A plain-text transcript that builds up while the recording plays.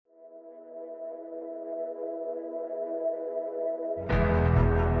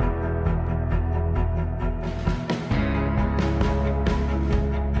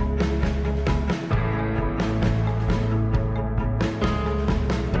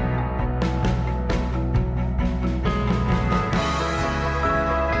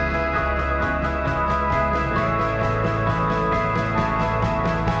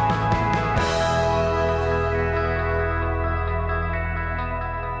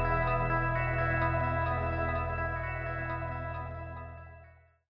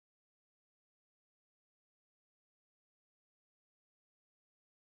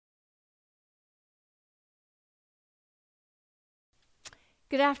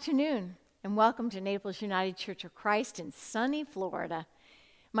Good afternoon, and welcome to Naples United Church of Christ in sunny Florida.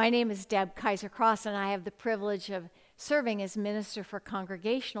 My name is Deb Kaiser-Cross, and I have the privilege of serving as Minister for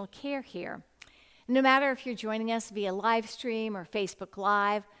Congregational Care here. No matter if you're joining us via live stream or Facebook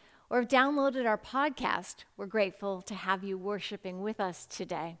Live, or have downloaded our podcast, we're grateful to have you worshiping with us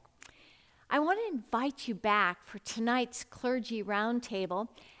today. I want to invite you back for tonight's clergy roundtable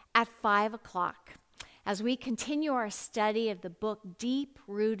at 5 o'clock. As we continue our study of the book Deep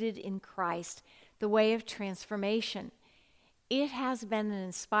Rooted in Christ, The Way of Transformation. It has been an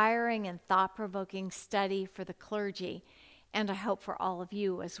inspiring and thought-provoking study for the clergy, and I hope for all of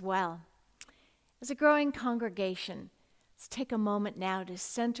you as well. As a growing congregation, let's take a moment now to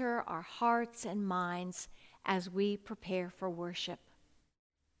center our hearts and minds as we prepare for worship.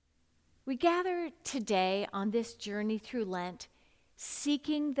 We gather today on this journey through Lent,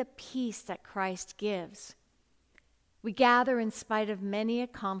 seeking the peace that Christ gives. We gather in spite of many a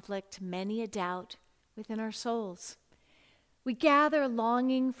conflict, many a doubt within our souls. We gather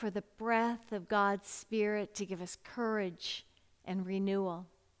longing for the breath of God's Spirit to give us courage and renewal.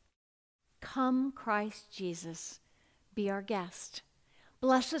 Come, Christ Jesus, be our guest.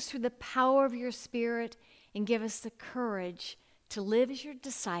 Bless us through the power of your Spirit and give us the courage to live as your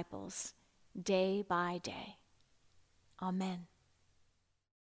disciples day by day. Amen.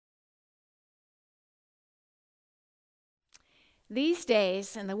 These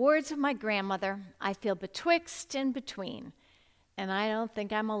days, in the words of my grandmother, I feel betwixt and between, and I don't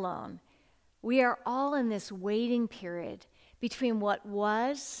think I'm alone. We are all in this waiting period between what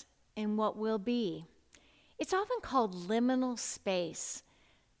was and what will be. It's often called liminal space.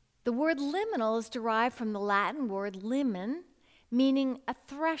 The word liminal is derived from the Latin word limen, meaning a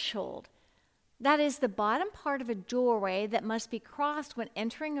threshold. That is the bottom part of a doorway that must be crossed when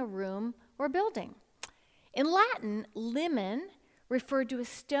entering a room or building. In Latin, limen referred to a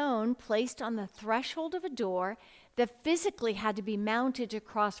stone placed on the threshold of a door that physically had to be mounted to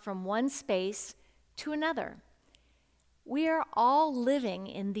cross from one space to another. We are all living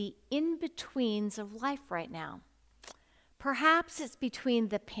in the in-betweens of life right now. Perhaps it's between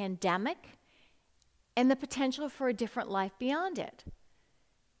the pandemic and the potential for a different life beyond it.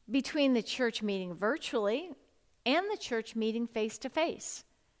 Between the church meeting virtually and the church meeting face-to-face.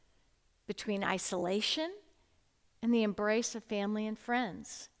 Between isolation and the embrace of family and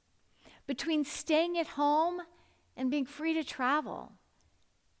friends. Between staying at home and being free to travel.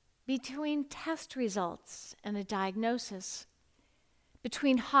 Between test results and a diagnosis.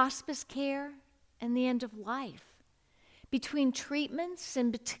 Between hospice care and the end of life. Between treatments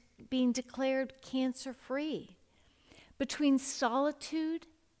and being declared cancer-free. Between solitude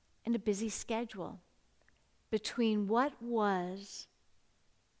and a busy schedule. Between what was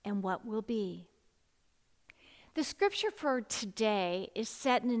and what will be. The scripture for today is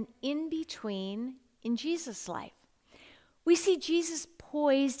set in an in-between in Jesus' life. We see Jesus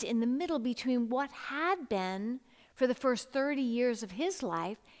poised in the middle between what had been for the first 30 years of his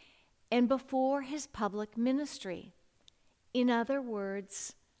life and before his public ministry. In other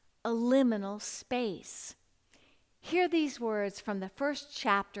words, a liminal space. Hear these words from the first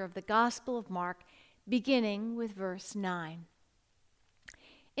chapter of the Gospel of Mark, beginning with verse 9.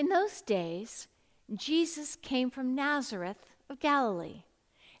 In those days, Jesus came from Nazareth of Galilee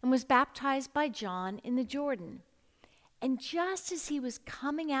and was baptized by John in the Jordan. And just as he was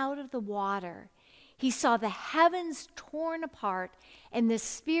coming out of the water, he saw the heavens torn apart and the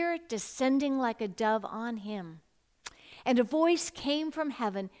Spirit descending like a dove on him. And a voice came from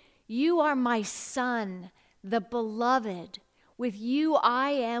heaven, "You are my Son, the beloved. With you I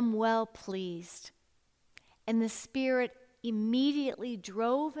am well pleased." And the Spirit immediately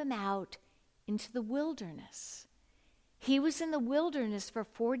drove him out into the wilderness. He was in the wilderness for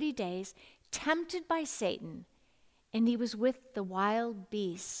 40 days, tempted by Satan, and he was with the wild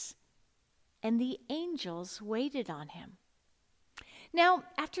beasts, and the angels waited on him. Now,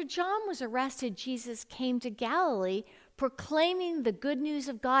 after John was arrested, Jesus came to Galilee, proclaiming the good news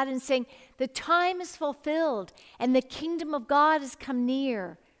of God and saying, "The time is fulfilled, and the kingdom of God has come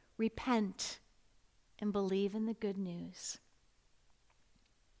near. Repent and believe in the good news."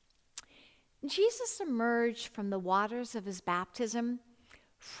 Jesus emerged from the waters of his baptism,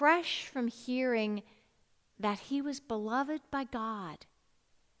 fresh from hearing that he was beloved by God.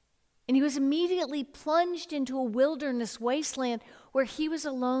 And he was immediately plunged into a wilderness wasteland where he was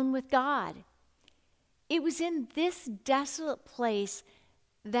alone with God. It was in this desolate place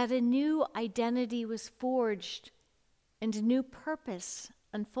that a new identity was forged and a new purpose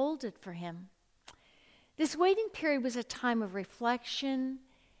unfolded for him. This waiting period was a time of reflection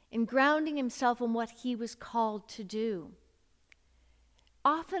and grounding himself in what he was called to do.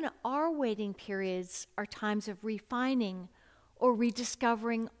 Often our waiting periods are times of refining or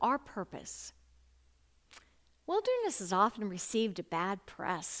rediscovering our purpose. Wilderness has often received a bad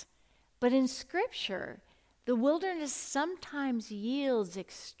press, but in Scripture, the wilderness sometimes yields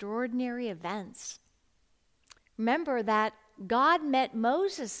extraordinary events. Remember that God met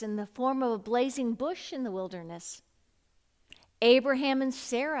Moses in the form of a blazing bush in the wilderness. Abraham and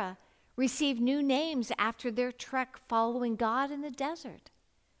Sarah received new names after their trek following God in the desert.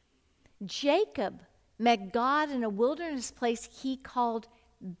 Jacob met God in a wilderness place he called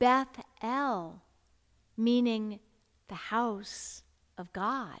Bethel, meaning the house of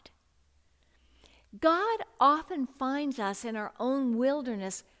God. God often finds us in our own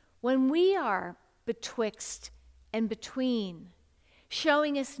wilderness when we are betwixt and between,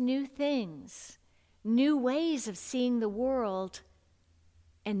 showing us new things, new ways of seeing the world,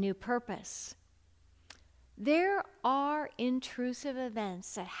 and new purpose. There are intrusive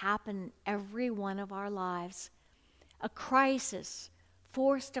events that happen in every one of our lives. A crisis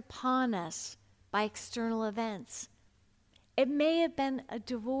forced upon us by external events. It may have been a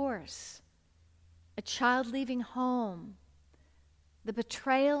divorce, a child leaving home, the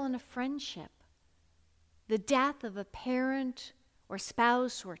betrayal in a friendship, the death of a parent or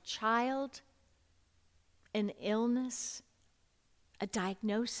spouse or child, an illness, a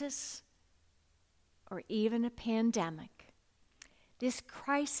diagnosis, or even a pandemic. This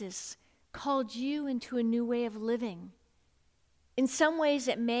crisis called you into a new way of living. In some ways,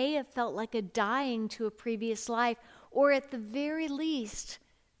 it may have felt like a dying to a previous life, or at the very least,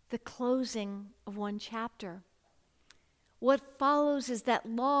 the closing of one chapter. What follows is that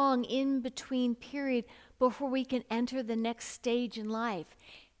long in-between period before we can enter the next stage in life.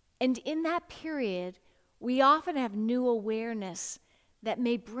 And in that period, we often have new awareness that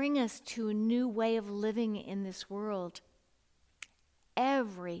may bring us to a new way of living in this world.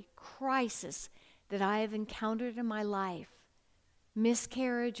 Every crisis that I have encountered in my life,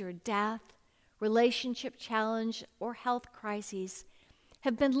 miscarriage or death, relationship challenge, or health crises,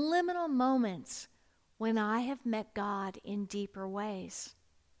 have been liminal moments when I have met God in deeper ways.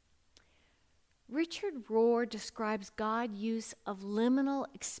 Richard Rohr describes God's use of liminal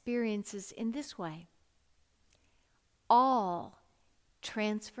experiences in this way. All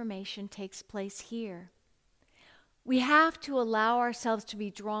transformation takes place here. We have to allow ourselves to be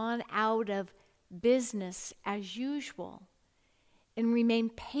drawn out of business as usual and remain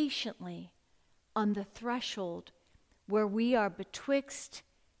patiently on the threshold where we are betwixt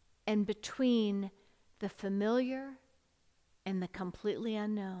and between the familiar and the completely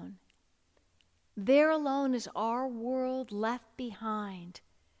unknown. There alone is our world left behind,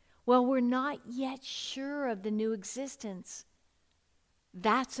 while we're not yet sure of the new existence.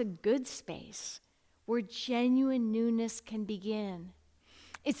 That's a good space where genuine newness can begin.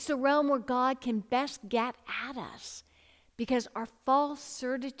 It's the realm where God can best get at us because our false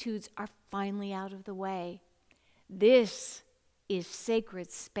certitudes are finally out of the way. This is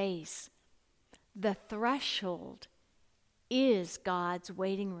sacred space. The threshold is God's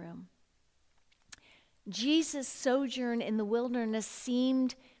waiting room. Jesus' sojourn in the wilderness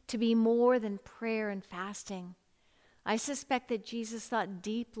seemed to be more than prayer and fasting. I suspect that Jesus thought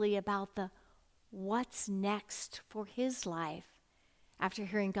deeply about the what's next for his life after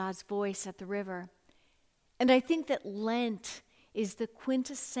hearing God's voice at the river. And I think that Lent is the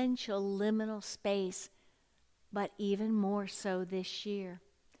quintessential liminal space, but even more so this year.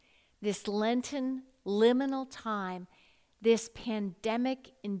 This Lenten liminal time, this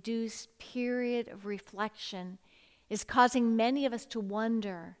pandemic-induced period of reflection, is causing many of us to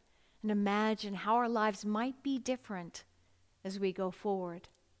wonder and imagine how our lives might be different as we go forward.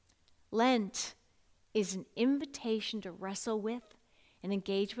 Lent is an invitation to wrestle with and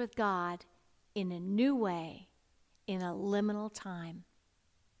engage with God in a new way, in a liminal time.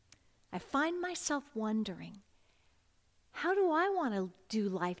 I find myself wondering, how do I want to do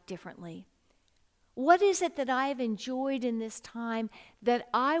life differently? What is it that I have enjoyed in this time that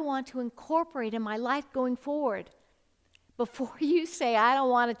I want to incorporate in my life going forward? Before you say, I don't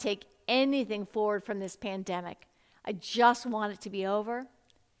want to take anything forward from this pandemic, I just want it to be over,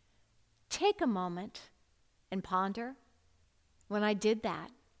 take a moment and ponder. When I did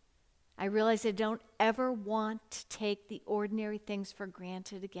that, I realized I don't ever want to take the ordinary things for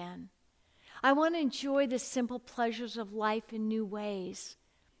granted again. I want to enjoy the simple pleasures of life in new ways.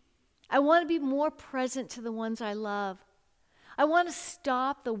 I want to be more present to the ones I love. I want to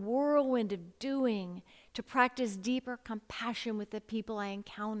stop the whirlwind of doing to practice deeper compassion with the people I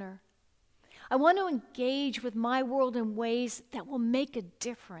encounter. I want to engage with my world in ways that will make a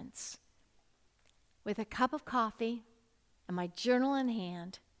difference. With a cup of coffee, and my journal in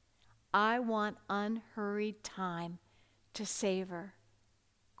hand, I want unhurried time to savor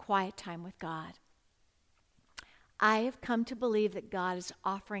quiet time with God. I have come to believe that God is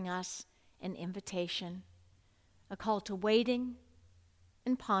offering us an invitation, a call to waiting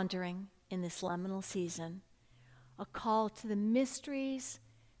and pondering in this liminal season, a call to the mysteries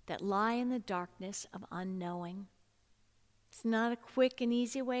that lie in the darkness of unknowing. It's not a quick and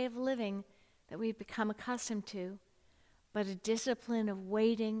easy way of living that we've become accustomed to, but a discipline of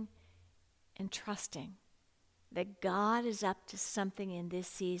waiting and trusting that God is up to something in this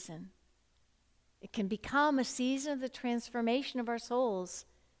season. It can become a season of the transformation of our souls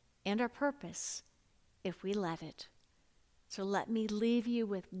and our purpose if we let it. So let me leave you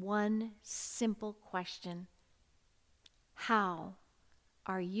with one simple question. How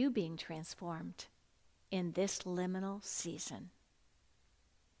are you being transformed in this liminal season?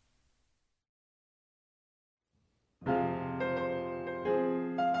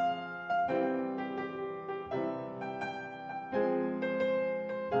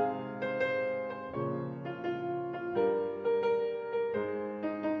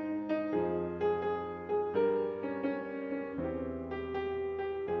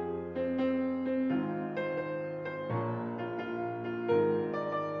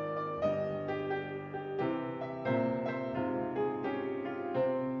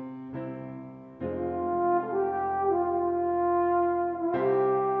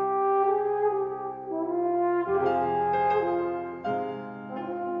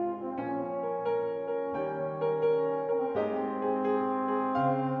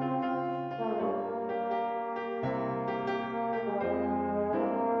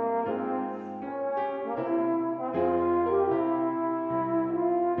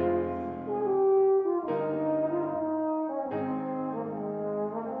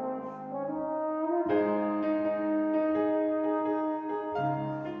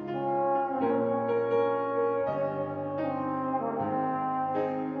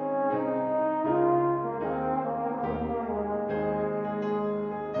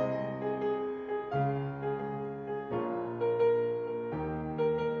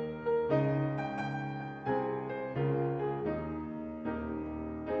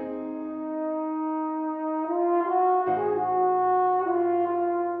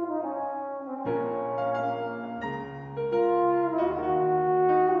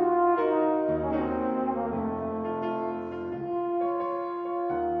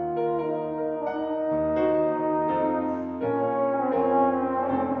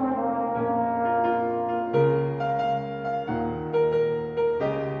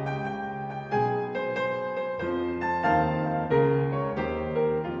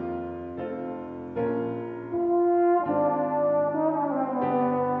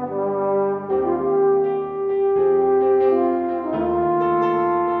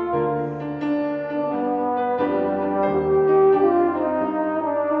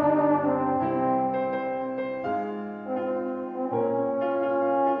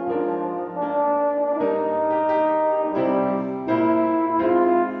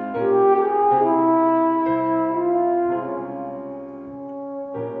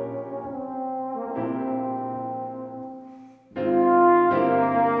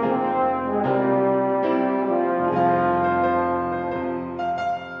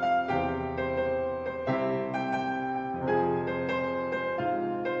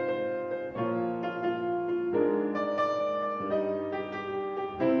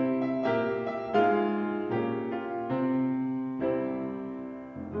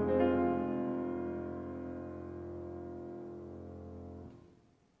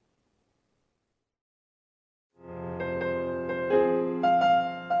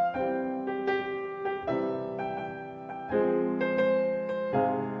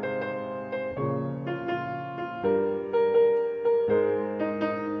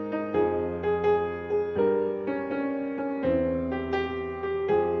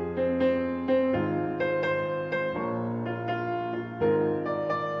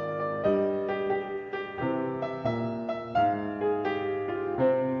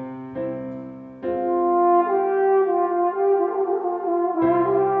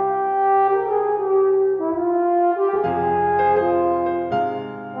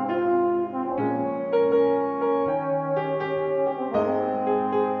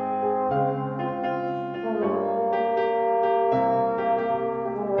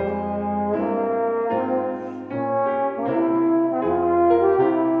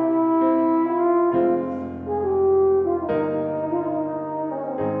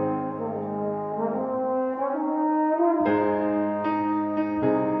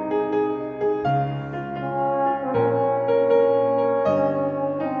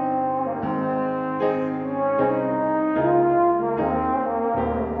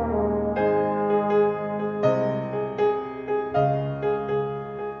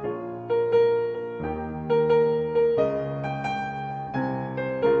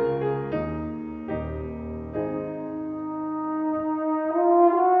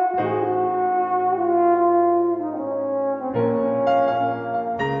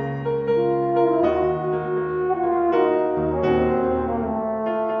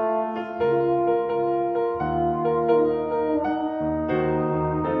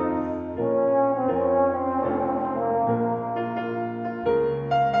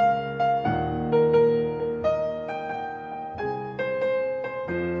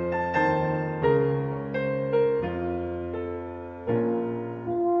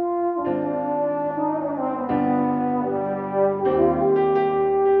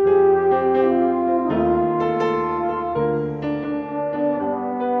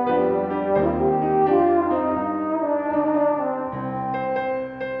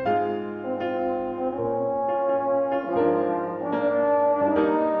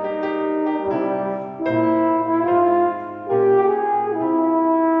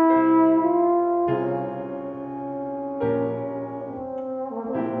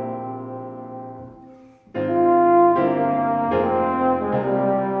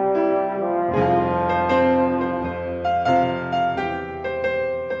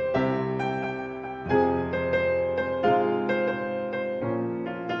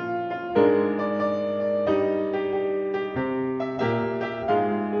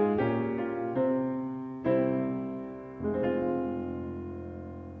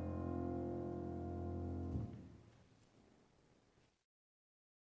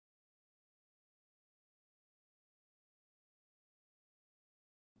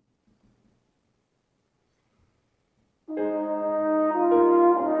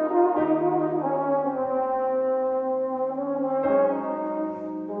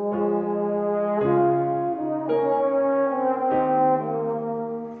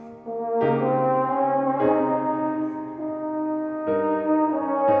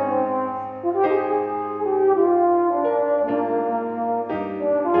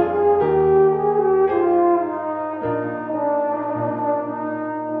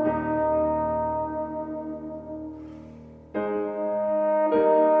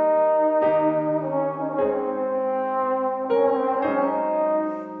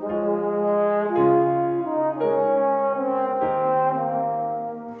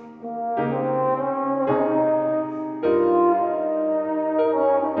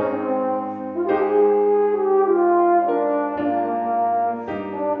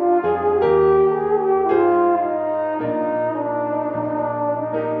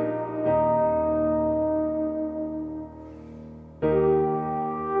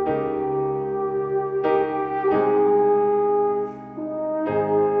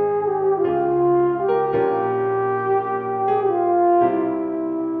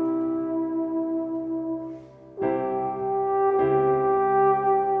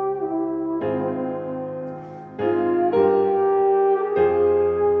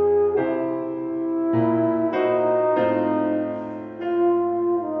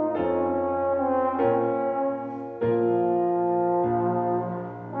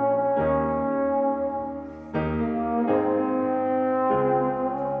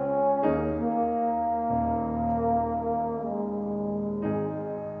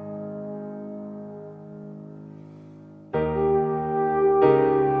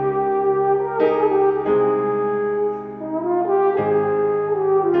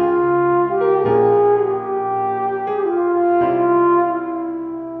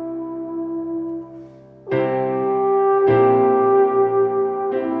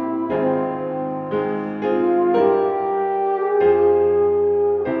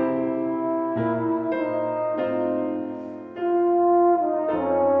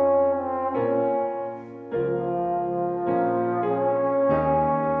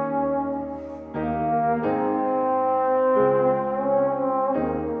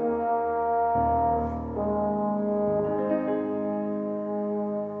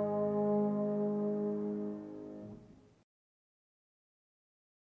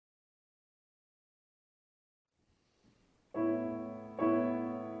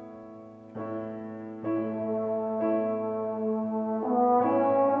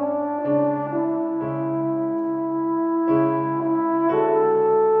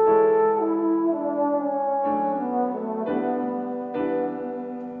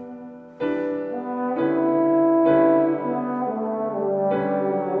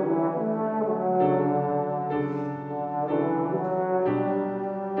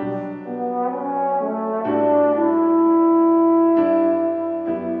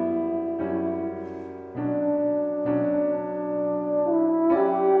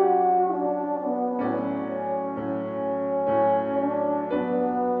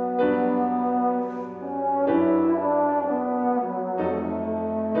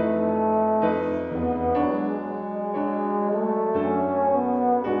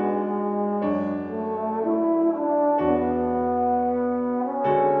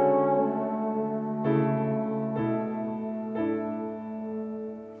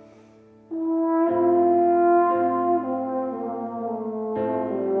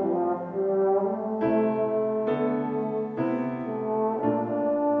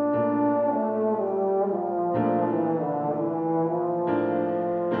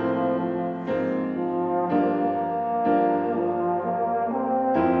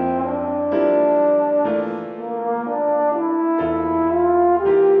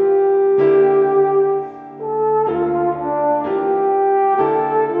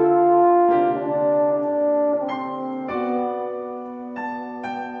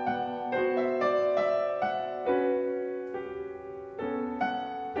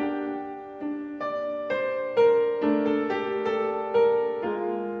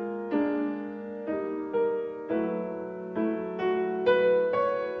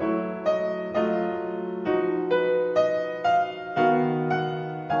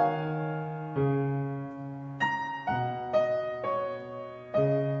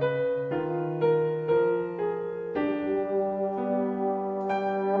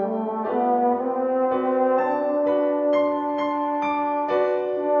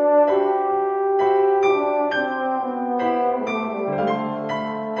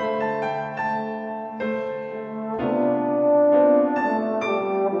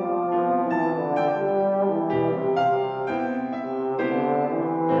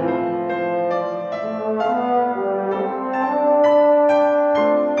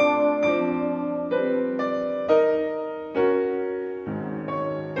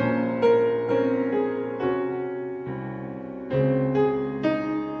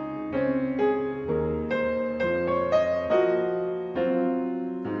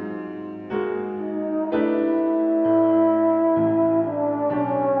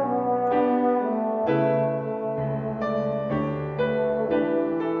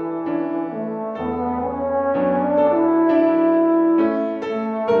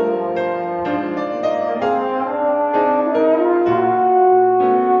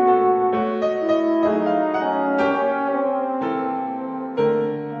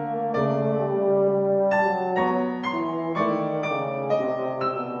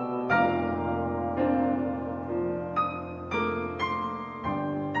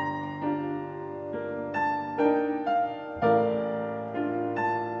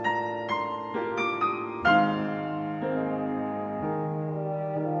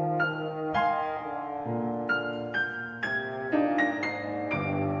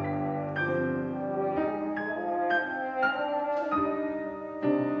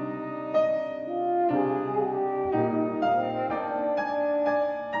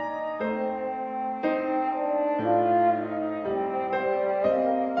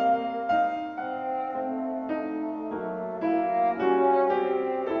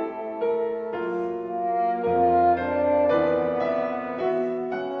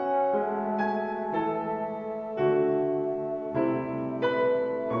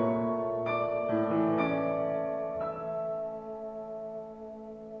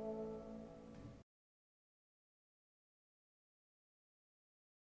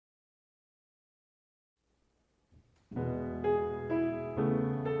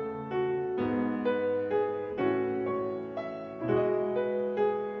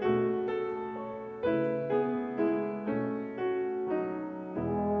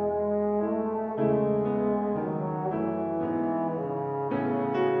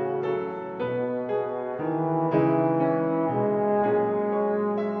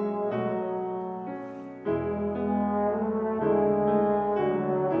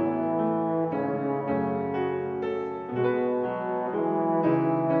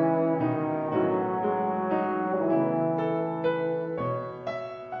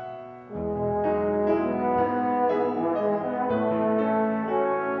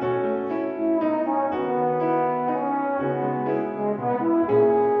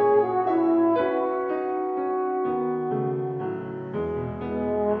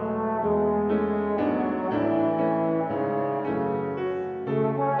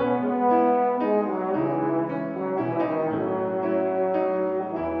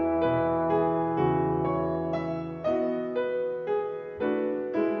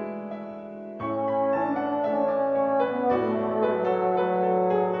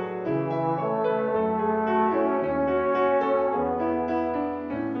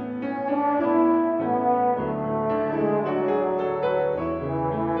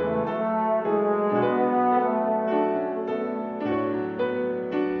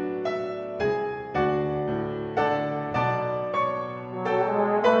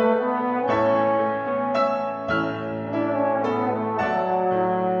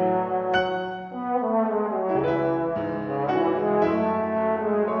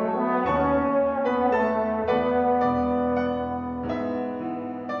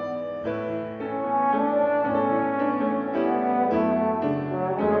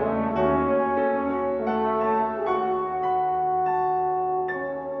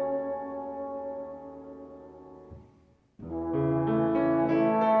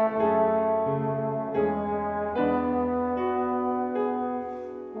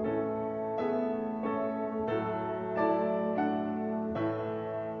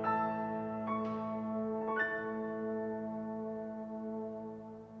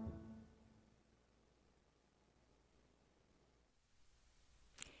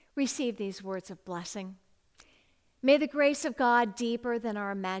 receive these words of blessing. May the grace of God deeper than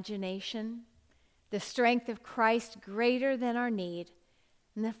our imagination, the strength of Christ greater than our need,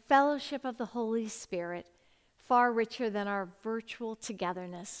 and the fellowship of the Holy Spirit far richer than our virtual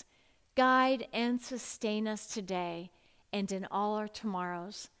togetherness guide and sustain us today and in all our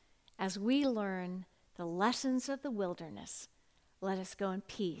tomorrows as we learn the lessons of the wilderness. Let us go in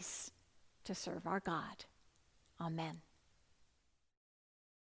peace to serve our God. Amen.